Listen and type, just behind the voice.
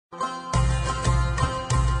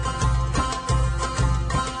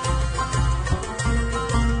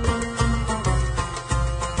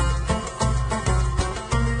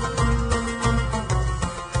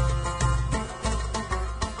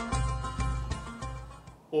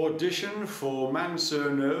Audition for Mansoor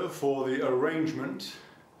Noor for the arrangement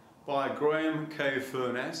by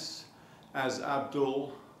K.Furness as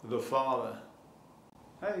Abdul, the father.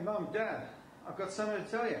 Hey Mum, Dad, I've got something to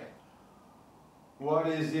tell you. What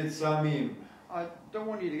is it, Samim? I don't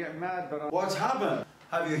want you to get mad, but What's happened?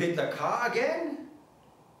 Have you hit the car again?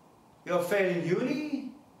 You're failing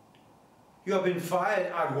uni? You have been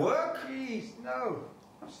fired at work? Jeez, no.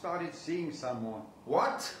 I've started seeing someone.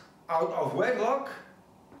 What? Out of wedlock?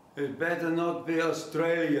 It better not be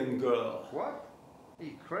Australian girl. What? Are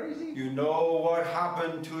you crazy? You know what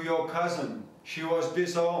happened to your cousin? She was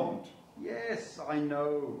disowned. Yes, I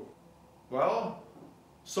know. Well,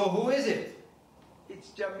 so who is it? It's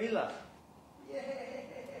Jamila.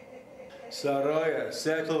 Saroya,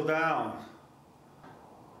 settle down.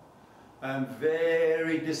 I'm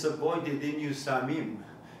very disappointed in you, Samim.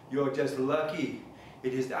 You're just lucky.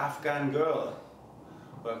 It is the Afghan girl.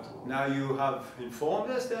 But now you have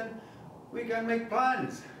informed us, then we can make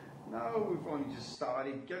plans. No, we've only just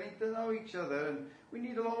started getting to know each other and we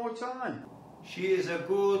need a lot more time. She is a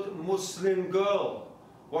good Muslim girl.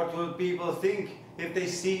 What will people think if they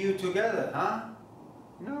see you together, huh?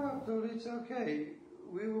 No, Abdul, it's okay.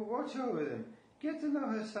 We will watch over them. Get to know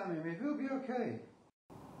her, Samim. It will be okay.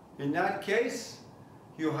 In that case,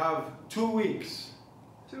 you have 2 weeks.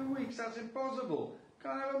 2 weeks? That's impossible.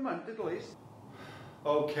 Can't have a month at least.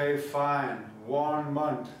 Okay, fine. 1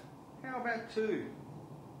 month. How about 2?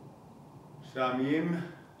 Samim?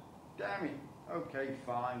 Damn it. Okay,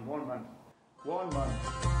 fine. 1 month. 1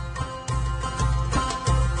 month.